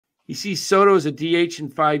He sees Soto as a DH in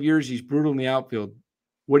 5 years. He's brutal in the outfield.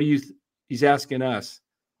 What do you? He's asking us.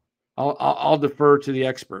 I'll defer to the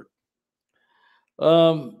expert.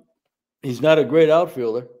 He's not a great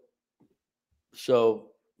outfielder,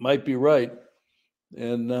 so might be right.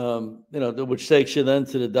 And which takes you then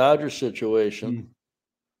to the Dodgers situation.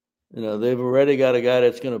 They've already got a guy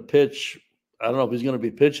that's going to pitch. I don't know if he's going to be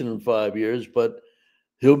pitching in 5 years, but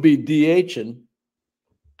he'll be DHing.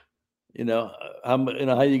 How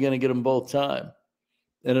are you going to get them both time?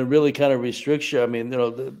 And it really kind of restricts you. I mean,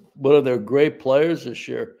 one of their great players this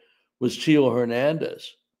year was Tio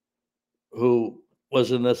Hernandez, who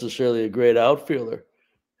wasn't necessarily a great outfielder.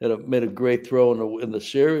 Made a great throw in the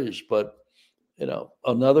series, but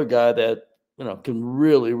another guy that can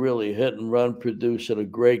really, really hit and run, produce, and a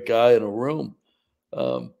great guy in a room.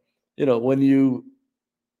 When you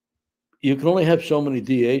can only have so many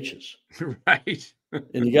DHs, right?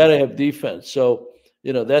 And you got to have defense. So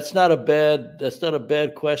that's not a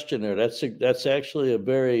bad question there. That's actually a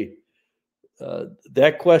very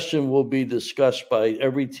that question will be discussed by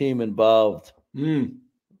every team involved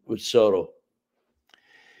with Soto.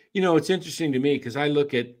 It's interesting to me because I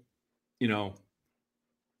look at,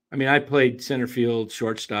 I played center field,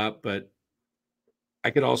 shortstop, but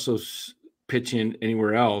I could also pitch in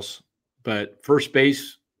anywhere else. But first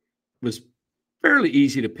base was fairly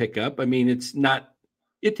easy to pick up.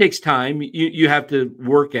 It takes time. You have to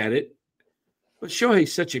work at it. But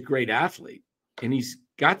Shohei's such a great athlete, and he's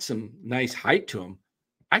got some nice height to him.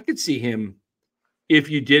 I could see him,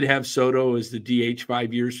 if you did have Soto as the DH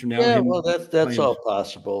 5 years from now. Yeah, well, that's all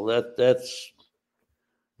possible. That's that's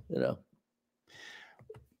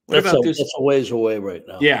a ways away right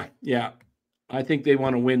now. Yeah. I think they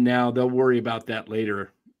want to win now. They'll worry about that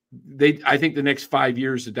later. I think the next 5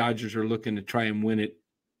 years, the Dodgers are looking to try and win it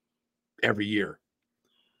every year.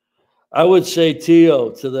 I would say Tio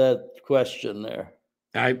to that question there.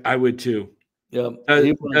 I would too. Yeah,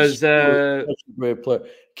 he was such a great player.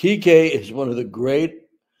 Kike is one of the great,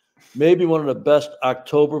 maybe one of the best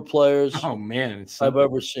October players. Oh man, I've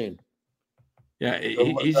ever seen. Yeah,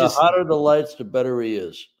 the hotter the lights, the better he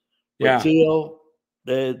is. But yeah, Tio,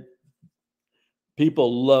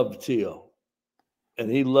 people love Tio,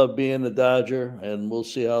 and he loved being a Dodger. And we'll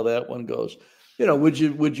see how that one goes. Would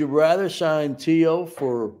you rather sign Tio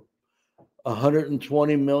for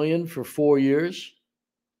 $120 million for 4 years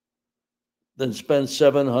than spend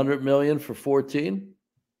 $700 million for 14?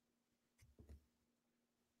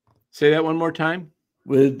 Say that one more time.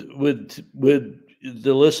 Would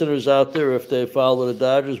the listeners out there, if they follow the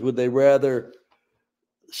Dodgers, would they rather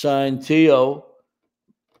sign Tio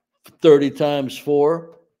 30 times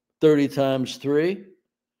 4, 30 times 3,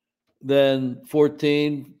 than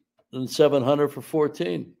 14 and 700 for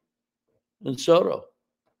 14 and Soto?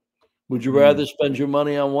 Would you rather spend your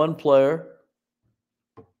money on one player,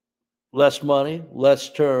 less money, less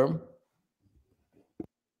term,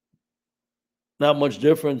 not much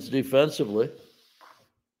difference defensively?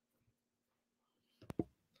 I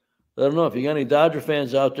don't know if you got any Dodger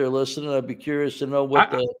fans out there listening. I'd be curious to know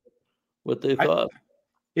what they thought.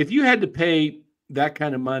 If you had to pay that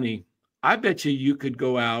kind of money, I bet you could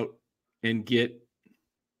go out and get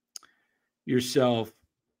yourself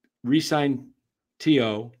re-sign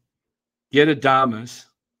Tio, get Adames,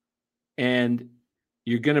 and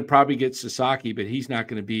you're going to probably get Sasaki, but he's not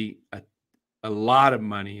going to be a lot of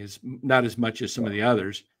money, not as much as some of the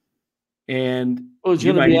others. And he's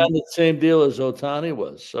going to be on the same deal as Ohtani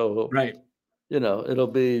was. So right, it'll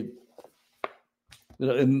be,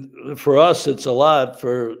 and for us, it's a lot.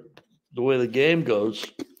 For the way the game goes,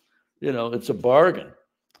 it's a bargain.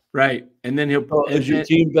 Right, and then is your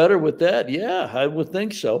team better with that? Yeah, I would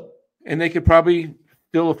think so. And they could probably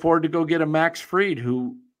still afford to go get a Max Fried,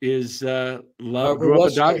 who is grew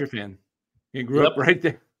up a Dodger fan. He grew up right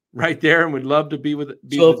there, and would love to be with.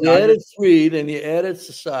 So if you added Fried and you added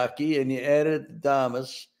Sasaki and you added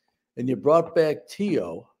Adames and you brought back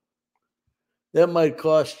Tio, that might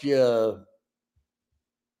cost you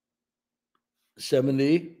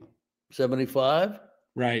 70, 75,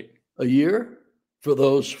 right, a year for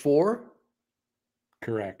those 4.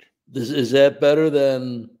 Correct. Is that better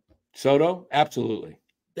than Soto? Absolutely.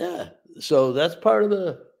 Yeah. So that's part of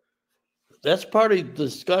the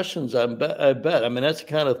discussions. I bet. I mean, that's the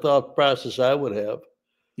kind of thought process I would have.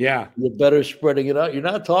 Yeah. You're better spreading it out. You're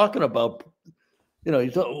not talking about,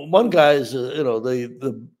 one guy is,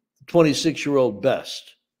 the 26-year-old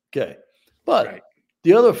best. Okay. But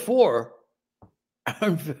the other 4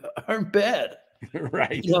 aren't bad.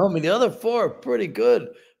 Right. The other 4 are pretty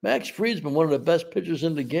good. Max Fried's been one of the best pitchers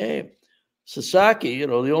in the game. Sasaki,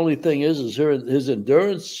 the only thing is his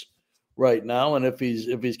endurance right now, and if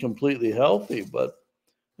he's completely healthy. But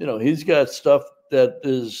he's got stuff that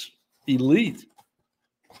is elite.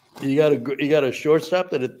 You got a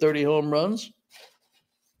shortstop that had 30 home runs.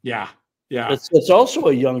 Yeah, yeah, it's also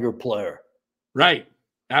a younger player. Right.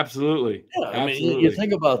 Absolutely. Yeah, I mean, Absolutely. you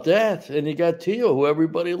think about that, and you got Tio, who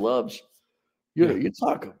everybody loves. You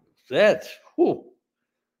talk that. Whew,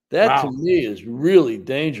 that to me is really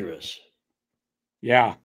dangerous. Yeah.